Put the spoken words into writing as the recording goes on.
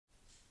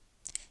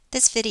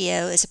This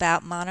video is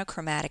about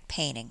monochromatic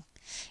painting.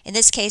 In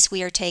this case,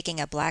 we are taking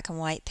a black and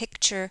white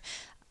picture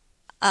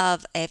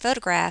of a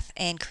photograph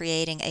and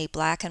creating a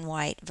black and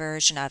white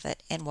version of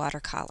it in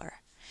watercolor.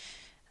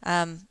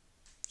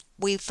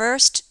 We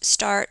first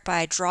start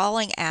by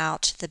drawing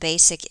out the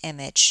basic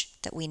image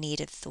that we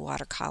need of the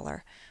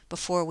watercolor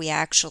before we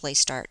actually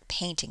start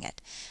painting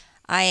it.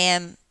 I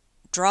am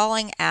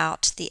drawing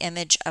out the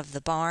image of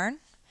the barn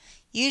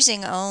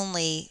using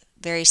only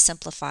very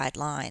simplified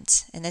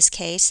lines. In this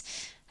case,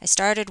 I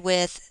started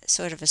with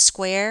sort of a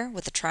square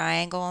with a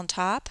triangle on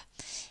top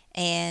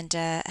and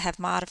have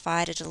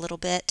modified it a little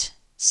bit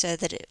so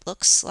that it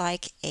looks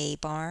like a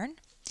barn.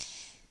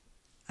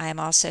 I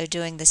am also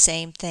doing the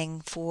same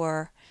thing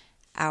for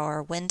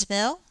our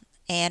windmill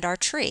and our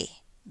tree.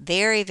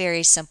 Very,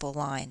 very simple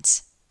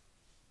lines.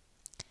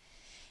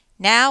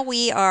 Now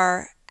we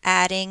are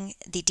adding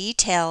the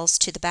details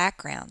to the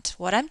background.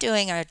 What I'm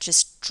doing are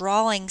just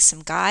drawing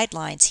some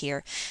guidelines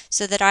here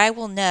so that I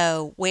will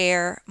know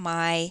where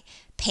my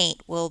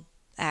paint will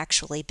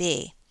actually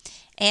be.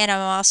 And I'm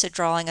also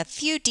drawing a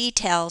few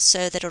details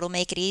so that it'll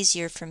make it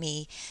easier for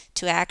me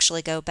to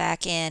actually go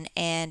back in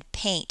and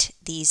paint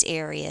these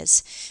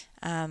areas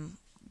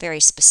very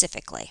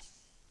specifically.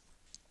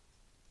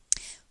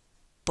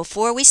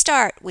 Before we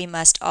start, we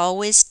must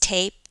always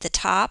tape the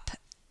top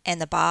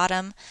and the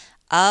bottom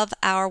of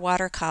our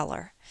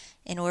watercolor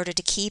in order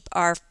to keep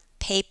our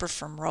paper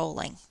from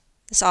rolling.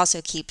 This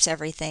also keeps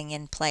everything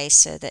in place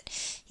so that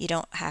you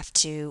don't have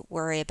to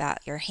worry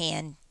about your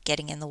hand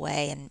getting in the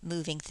way and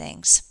moving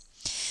things.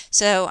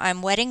 So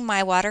I'm wetting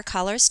my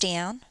watercolors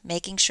down,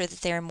 making sure that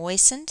they're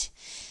moistened.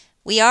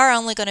 We are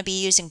only going to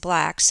be using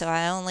black, so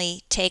I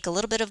only take a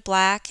little bit of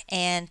black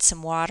and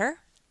some water.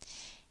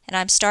 And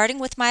I'm starting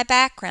with my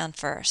background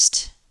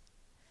first.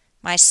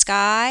 My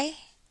sky,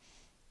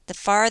 the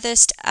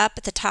farthest up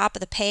at the top of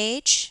the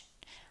page.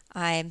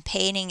 I'm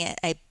painting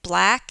a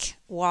black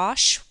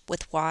wash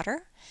with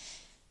water.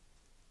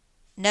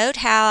 Note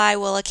how I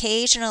will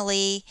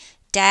occasionally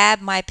dab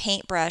my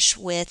paintbrush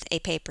with a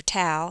paper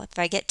towel. If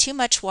I get too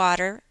much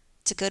water,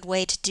 it's a good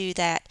way to do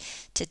that,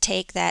 to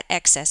take that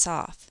excess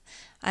off.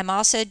 I'm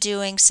also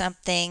doing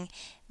something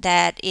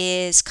that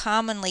is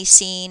commonly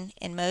seen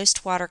in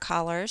most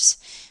watercolors,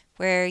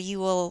 where you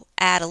will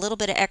add a little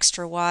bit of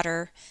extra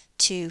water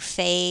to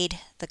fade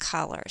the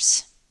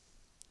colors.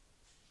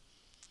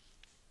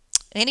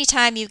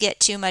 Anytime you get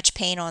too much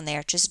paint on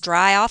there, just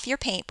dry off your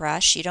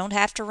paintbrush. You don't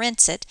have to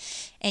rinse it,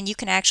 and you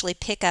can actually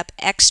pick up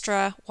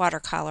extra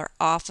watercolor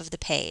off of the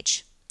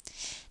page.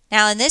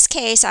 Now in this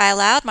case, I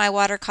allowed my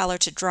watercolor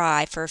to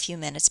dry for a few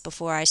minutes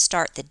before I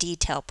start the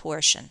detail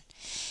portion.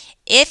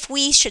 If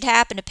we should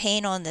happen to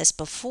paint on this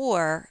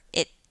before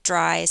it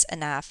dries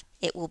enough,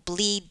 it will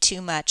bleed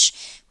too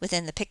much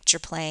within the picture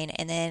plane,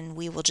 and then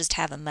we will just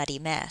have a muddy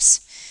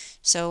mess.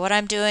 So what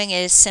I'm doing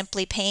is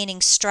simply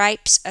painting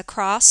stripes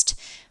across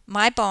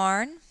my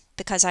barn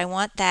because I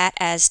want that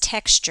as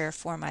texture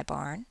for my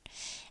barn.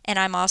 And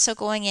I'm also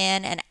going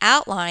in and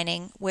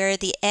outlining where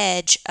the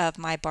edge of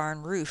my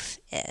barn roof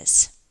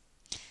is.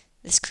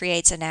 This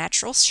creates a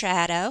natural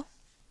shadow.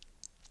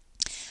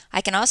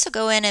 I can also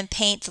go in and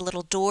paint the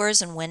little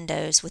doors and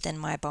windows within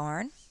my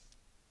barn.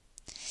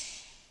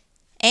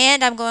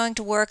 And I'm going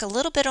to work a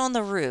little bit on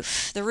the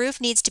roof. The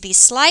roof needs to be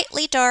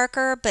slightly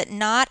darker, but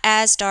not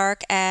as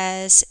dark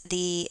as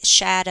the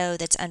shadow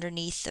that's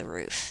underneath the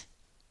roof.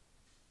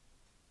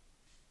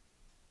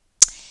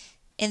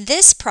 In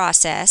this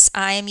process,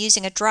 I am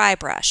using a dry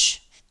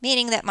brush,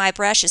 meaning that my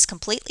brush is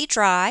completely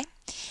dry.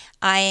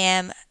 I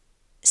am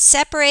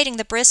separating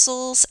the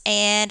bristles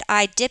and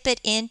I dip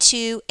it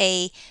into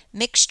a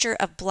mixture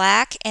of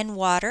black and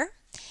water,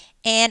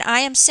 and I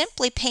am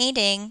simply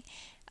painting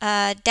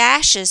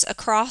dashes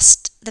across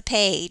the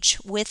page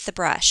with the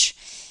brush.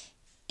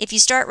 If you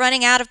start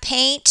running out of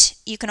paint,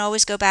 you can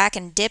always go back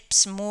and dip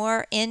some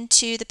more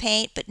into the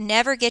paint, but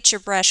never get your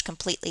brush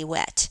completely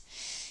wet.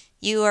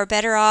 You are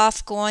better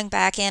off going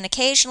back in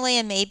occasionally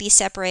and maybe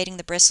separating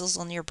the bristles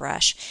on your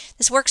brush.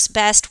 This works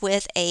best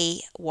with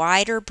a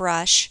wider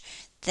brush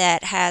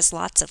that has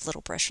lots of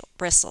little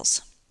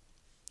bristles.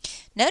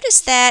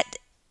 Notice that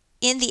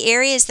in the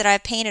areas that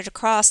I've painted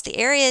across, the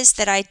areas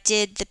that I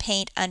did the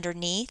paint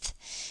underneath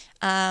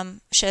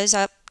shows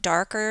up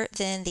darker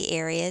than the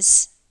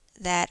areas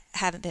that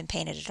haven't been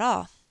painted at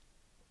all.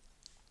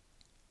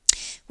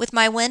 With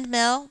my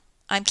windmill,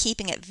 I'm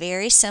keeping it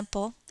very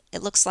simple.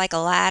 It looks like a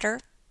ladder,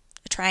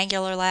 a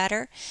triangular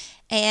ladder,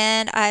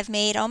 and I've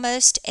made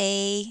almost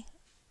a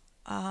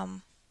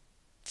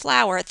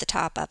flower at the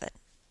top of it.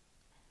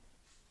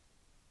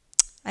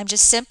 I'm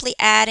just simply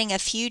adding a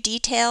few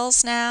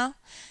details now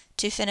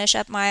to finish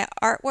up my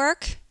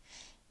artwork,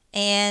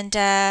 and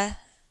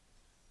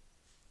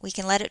we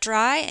can let it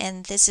dry,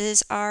 and this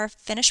is our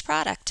finished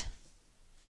product.